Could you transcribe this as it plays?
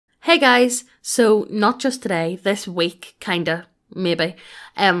Hey guys, so not just today, this week, kinda, maybe,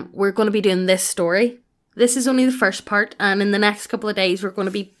 we're going to be doing this story. This is only the first part, and in the next couple of days we're going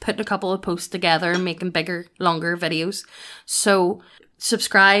to be putting a couple of posts together and making bigger, longer videos. So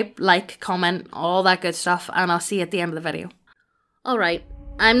subscribe, like, comment, all that good stuff, and I'll see you at the end of the video. Alright,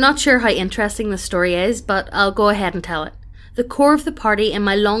 I'm not sure how interesting this story is, but I'll go ahead and tell it. The core of the party in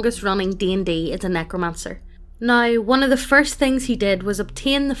my longest running D&D is a necromancer. Now, one of the first things he did was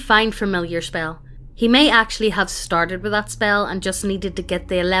obtain the Find Familiar spell. He may actually have started with that spell and just needed to get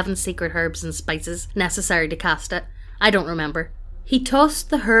the 11 secret herbs and spices necessary to cast it. I don't remember. He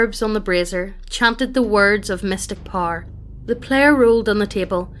tossed the herbs on the brazier, chanted the words of mystic power. The player rolled on the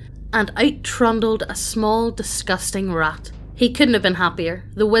table, and out trundled a small, disgusting rat. He couldn't have been happier.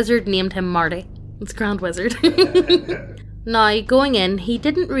 The wizard named him Marty. It's Grand Wizard. Now, going in, he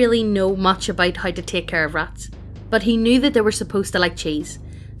didn't really know much about how to take care of rats, but he knew that they were supposed to like cheese,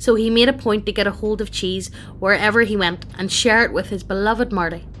 so he made a point to get a hold of cheese wherever he went and share it with his beloved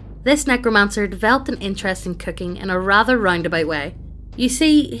Marty. This necromancer developed an interest in cooking in a rather roundabout way. You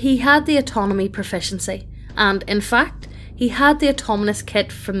see, he had the autonomy proficiency, and in fact, he had the autonomous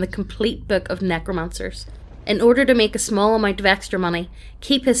kit from the complete book of necromancers. In order to make a small amount of extra money,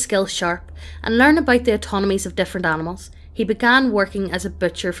 keep his skills sharp, and learn about the autonomies of different animals, he began working as a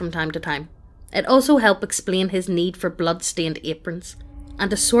butcher from time to time. It also helped explain his need for blood-stained aprons,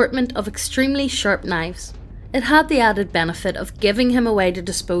 and assortment of extremely sharp knives. It had the added benefit of giving him a way to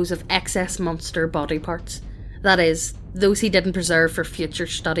dispose of excess monster body parts. That is, those he didn't preserve for future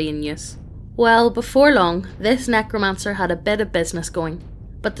study and use. Well, before long, this necromancer had a bit of business going.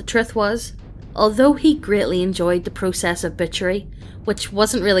 But the truth was, although he greatly enjoyed the process of butchery, which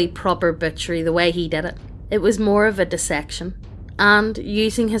wasn't really proper butchery the way he did it, it was more of a dissection, and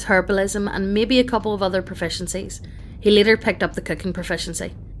using his herbalism and maybe a couple of other proficiencies, he later picked up the cooking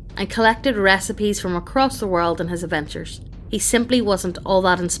proficiency, and collected recipes from across the world in his adventures. He simply wasn't all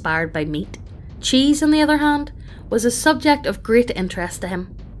that inspired by meat. Cheese, on the other hand, was a subject of great interest to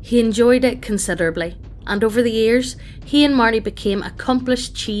him. He enjoyed it considerably, and over the years, he and Marty became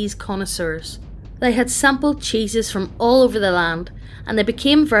accomplished cheese connoisseurs. They had sampled cheeses from all over the land, and they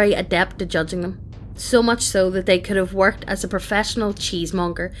became very adept at judging them. So much so that they could have worked as a professional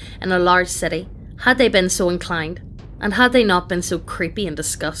cheesemonger in a large city, had they been so inclined, and had they not been so creepy and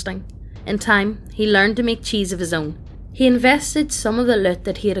disgusting. In time, he learned to make cheese of his own. He invested some of the loot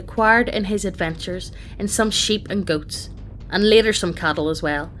that he had acquired in his adventures in some sheep and goats, and later some cattle as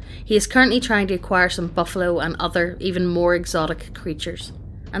well. He is currently trying to acquire some buffalo and other, even more exotic creatures,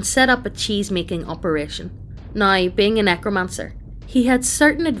 and set up a cheese-making operation. Now, being a necromancer, he had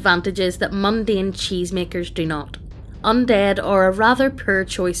certain advantages that mundane cheesemakers do not. Undead are a rather poor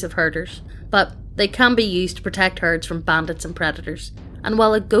choice of herders, but they can be used to protect herds from bandits and predators. And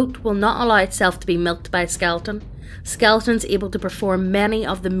while a goat will not allow itself to be milked by a skeleton, skeletons able to perform many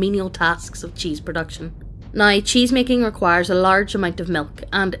of the menial tasks of cheese production. Now, cheesemaking requires a large amount of milk,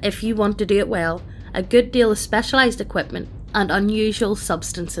 and if you want to do it well, a good deal of specialised equipment and unusual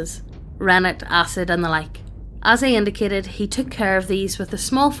substances, rennet, acid and the like. As I indicated, he took care of these with the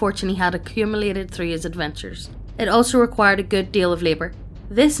small fortune he had accumulated through his adventures. It also required a good deal of labour.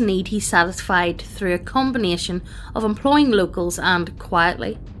 This need he satisfied through a combination of employing locals and,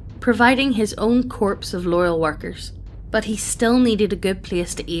 quietly, providing his own corps of loyal workers. But he still needed a good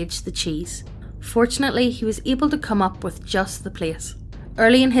place to age the cheese. Fortunately, he was able to come up with just the place.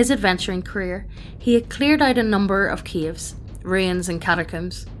 Early in his adventuring career, he had cleared out a number of caves, ruins and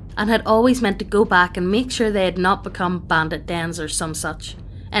catacombs, and had always meant to go back and make sure they had not become bandit dens or some such.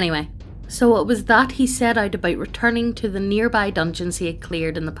 Anyway, so it was that he set out about returning to the nearby dungeons he had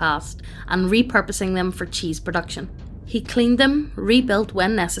cleared in the past and repurposing them for cheese production. He cleaned them, rebuilt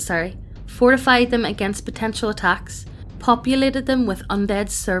when necessary, fortified them against potential attacks, populated them with undead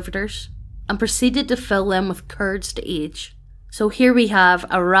servitors, and proceeded to fill them with curds to age. So here we have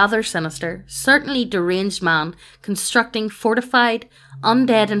a rather sinister, certainly deranged man constructing fortified,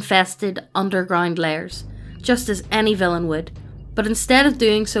 undead-infested underground lairs, just as any villain would, but instead of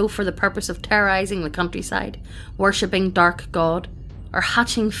doing so for the purpose of terrorising the countryside, worshipping dark god, or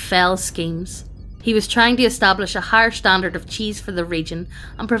hatching fell schemes, he was trying to establish a higher standard of cheese for the region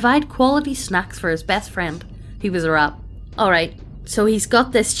and provide quality snacks for his best friend, who was a rat. Alright, so he's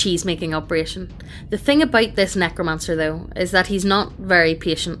got this cheese-making operation. The thing about this necromancer, though, is that he's not very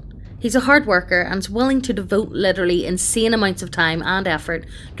patient. He's a hard worker and is willing to devote literally insane amounts of time and effort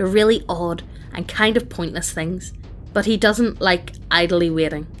to really odd and kind of pointless things. But he doesn't like idly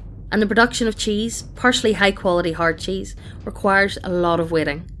waiting. And the production of cheese, partially high-quality hard cheese, requires a lot of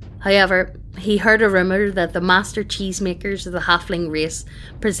waiting. However, He heard a rumour that the master cheesemakers of the halfling race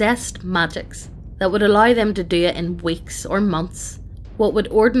possessed magics that would allow them to do it in weeks or months, what would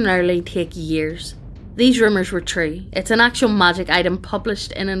ordinarily take years. These rumours were true. It's an actual magic item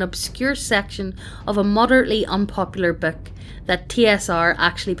published in an obscure section of a moderately unpopular book that TSR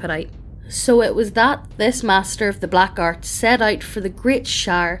actually put out. So it was that this master of the black arts set out for the great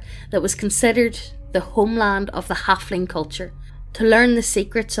shire that was considered the homeland of the halfling culture, to learn the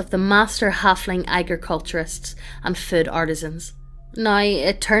secrets of the master halfling agriculturists and food artisans. Now,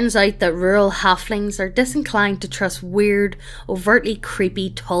 it turns out that rural halflings are disinclined to trust weird, overtly creepy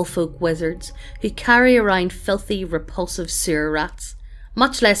tallfolk wizards who carry around filthy, repulsive sewer rats,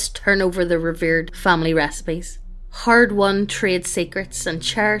 much less turn over the revered family recipes. Hard-won trade secrets and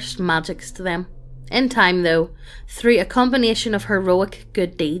cherished magics to them. In time, though, through a combination of heroic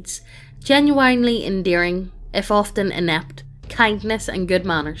good deeds, genuinely endearing, if often inept, kindness and good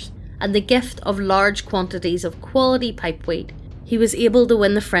manners, and the gift of large quantities of quality pipeweed, he was able to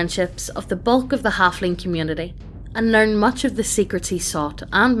win the friendships of the bulk of the halfling community, and learn much of the secrets he sought,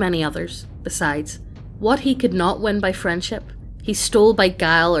 and many others, besides. What he could not win by friendship, he stole by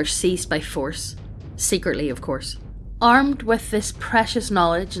guile or seized by force. Secretly, of course. Armed with this precious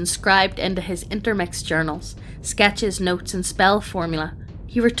knowledge inscribed into his intermixed journals, sketches, notes and spell formula,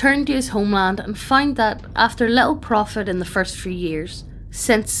 he returned to his homeland and found that, after little profit in the first few years,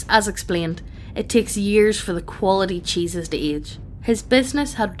 since, as explained, it takes years for the quality cheeses to age, his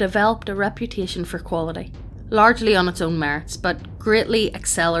business had developed a reputation for quality, largely on its own merits, but greatly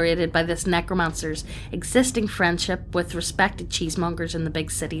accelerated by this necromancer's existing friendship with respected cheesemongers in the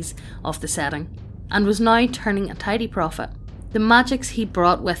big cities of the setting, and was now turning a tidy profit. The magics he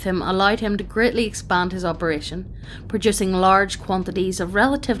brought with him allowed him to greatly expand his operation, producing large quantities of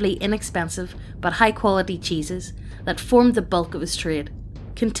relatively inexpensive but high-quality cheeses that formed the bulk of his trade,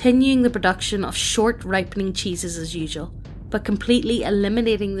 continuing the production of short ripening cheeses as usual, but completely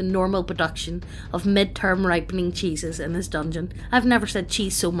eliminating the normal production of mid-term ripening cheeses in his dungeon. I've never said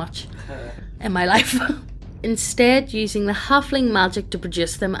cheese so much in my life. Instead, using the halfling magic to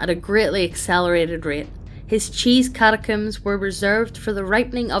produce them at a greatly accelerated rate. His cheese catacombs were reserved for the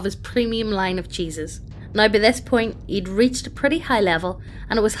ripening of his premium line of cheeses. Now by this point, he'd reached a pretty high level,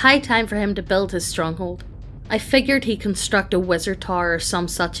 and it was high time for him to build his stronghold. I figured he'd construct a wizard tower or some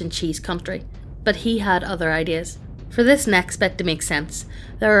such in cheese country, but he had other ideas. For this next bit to make sense,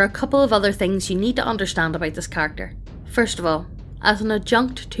 there are a couple of other things you need to understand about this character. First of all, as an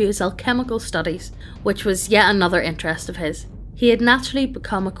adjunct to his alchemical studies, which was yet another interest of his, he had naturally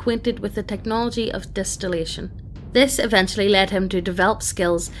become acquainted with the technology of distillation. This eventually led him to develop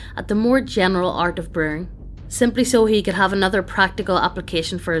skills at the more general art of brewing, simply so he could have another practical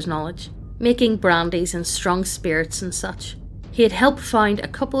application for his knowledge, making brandies and strong spirits and such. He had helped found a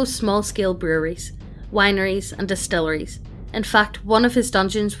couple of small-scale breweries, wineries and distilleries. In fact, one of his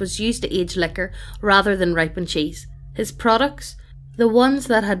dungeons was used to age liquor rather than ripen cheese. His products, the ones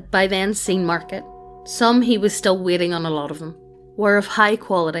that had by then seen market, some he was still waiting on a lot of them, were of high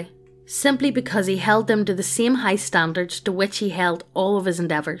quality, simply because he held them to the same high standards to which he held all of his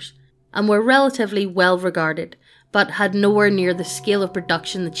endeavours, and were relatively well regarded, but had nowhere near the scale of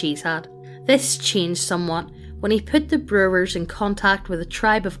production the cheese had. This changed somewhat when he put the brewers in contact with a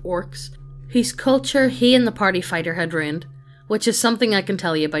tribe of orcs, whose culture he and the party fighter had ruined, which is something I can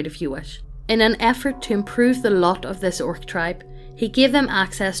tell you about if you wish. In an effort to improve the lot of this orc tribe, he gave them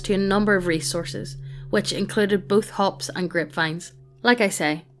access to a number of resources, which included both hops and grapevines. Like I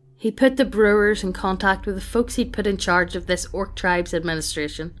say, he put the brewers in contact with the folks he'd put in charge of this orc tribe's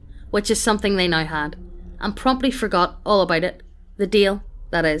administration, which is something they now had, and promptly forgot all about it. The deal,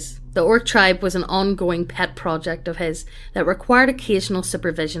 that is, the orc tribe was an ongoing pet project of his that required occasional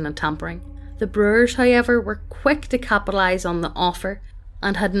supervision and tampering. The brewers, however, were quick to capitalise on the offer,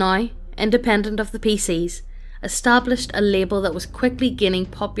 and had now, independent of the PCs, established a label that was quickly gaining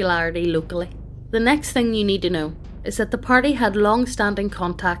popularity locally. The next thing you need to know is that the party had long-standing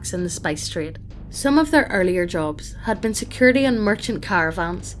contacts in the spice trade. Some of their earlier jobs had been security on merchant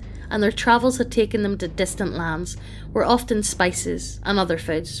caravans, and their travels had taken them to distant lands where often spices and other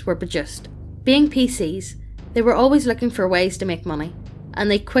foods were produced. Being PCs, they were always looking for ways to make money, and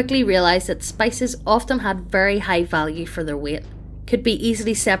they quickly realised that spices often had very high value for their weight, could be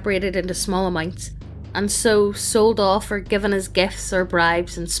easily separated into small amounts, and so sold off or given as gifts or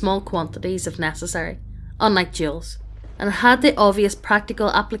bribes in small quantities if necessary, unlike jewels, and had the obvious practical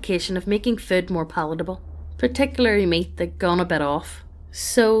application of making food more palatable, particularly meat that gone a bit off.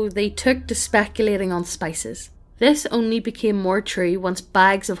 So they took to speculating on spices. This only became more true once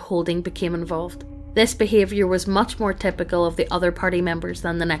bags of holding became involved. This behaviour was much more typical of the other party members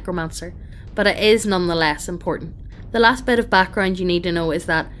than the necromancer, but it is nonetheless important. The last bit of background you need to know is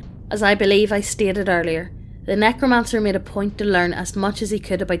that, as I believe I stated earlier, the necromancer made a point to learn as much as he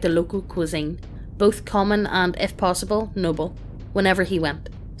could about the local cuisine, both common and, if possible, noble, whenever he went.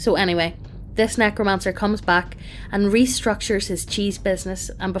 So anyway, this necromancer comes back and restructures his cheese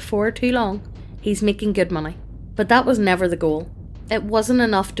business, and before too long, he's making good money. But that was never the goal. It wasn't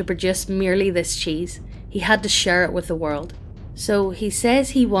enough to produce merely this cheese, he had to share it with the world. So he says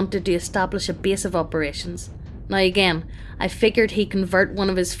he wanted to establish a base of operations. Now again, I figured he'd convert one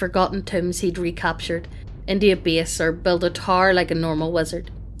of his forgotten tombs he'd recaptured into a base or build a tower like a normal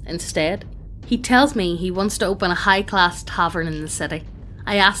wizard. Instead, he tells me he wants to open a high-class tavern in the city.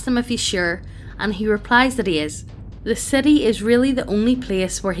 I asked him if he's sure, and he replies that he is. The city is really the only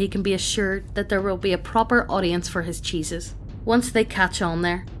place where he can be assured that there will be a proper audience for his cheeses. Once they catch on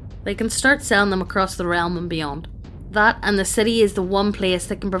there, they can start selling them across the realm and beyond. That and the city is the one place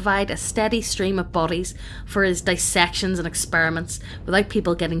that can provide a steady stream of bodies for his dissections and experiments without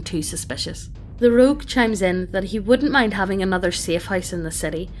people getting too suspicious. The rogue chimes in that he wouldn't mind having another safe house in the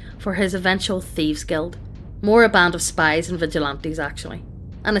city for his eventual thieves guild. More a band of spies and vigilantes actually.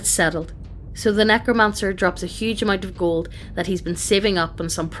 And it's settled. So the necromancer drops a huge amount of gold that he's been saving up on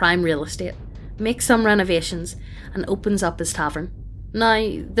some prime real estate, makes some renovations, and opens up his tavern.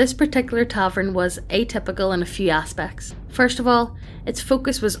 Now, this particular tavern was atypical in a few aspects. First of all, its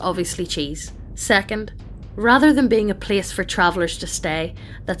focus was obviously cheese. Second, rather than being a place for travellers to stay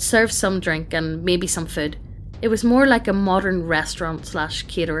that served some drink and maybe some food, it was more like a modern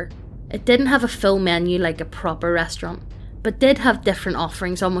restaurant/caterer. It didn't have a full menu like a proper restaurant, but did have different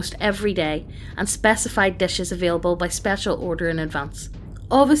offerings almost every day and specified dishes available by special order in advance.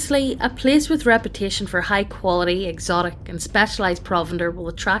 Obviously, a place with reputation for high quality, exotic and specialised provender will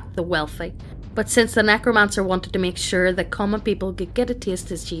attract the wealthy, but since the necromancer wanted to make sure that common people could get a taste of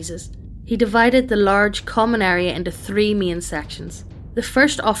his cheeses, he divided the large common area into 3 main sections. The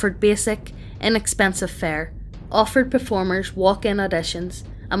first offered basic, inexpensive fare, offered performers walk-in auditions,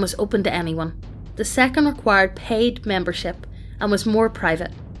 and was open to anyone. The second required paid membership and was more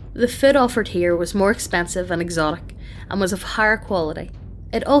private. The food offered here was more expensive and exotic and was of higher quality.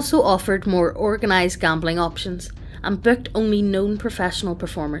 It also offered more organised gambling options and booked only known professional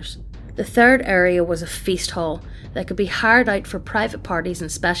performers. The third area was a feast hall that could be hired out for private parties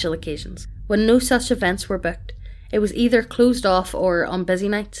and special occasions. When no such events were booked, it was either closed off or, on busy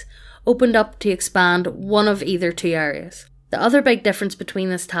nights, opened up to expand one of either 2 areas. The other big difference between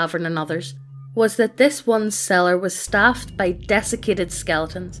this tavern and others was that this one's cellar was staffed by desiccated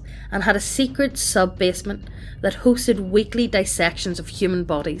skeletons and had a secret sub-basement that hosted weekly dissections of human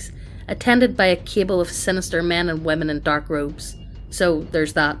bodies, attended by a cable of sinister men and women in dark robes. So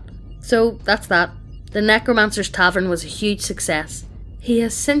there's that. So that's that. The necromancer's tavern was a huge success. He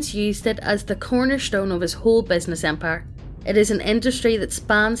has since used it as the cornerstone of his whole business empire. It is an industry that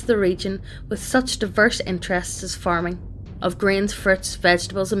spans the region with such diverse interests as farming, of grains, fruits,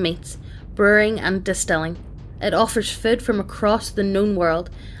 vegetables and meats, brewing and distilling. It offers food from across the known world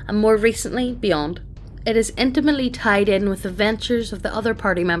and more recently beyond. It is intimately tied in with the ventures of the other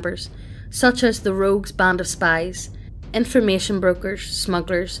party members, such as the rogues' band of spies, information brokers,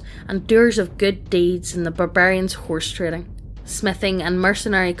 smugglers and doers of good deeds in the barbarians' horse trading, smithing and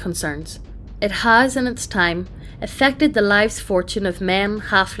mercenary concerns. It has in its time affected the lives fortune of men,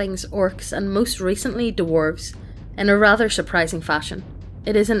 halflings, orcs and most recently dwarves in a rather surprising fashion.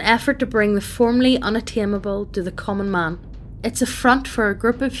 It is an effort to bring the formerly unattainable to the common man. It's a front for a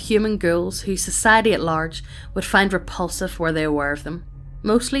group of human ghouls who society at large would find repulsive were they aware of them.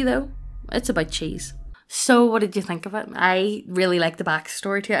 Mostly though, it's about cheese. So what did you think of it? I really like the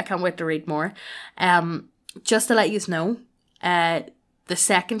backstory to it. I can't wait to read more. Just to let you know, the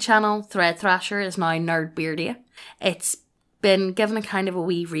second channel, Thread Thrasher, is now Nerdbeardia. It's been given a kind of a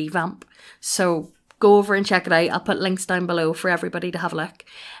wee revamp. So go over and check it out. I'll put links down below for everybody to have a look.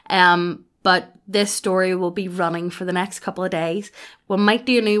 But this story will be running for the next couple of days. We might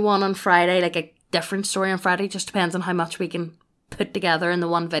do a new one on Friday, like a different story on Friday. Just depends on how much we can put together in the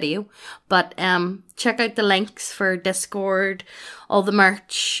one video. But check out the links for Discord, all the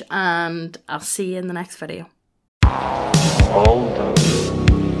merch, and I'll see you in the next video. All those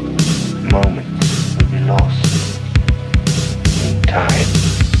moments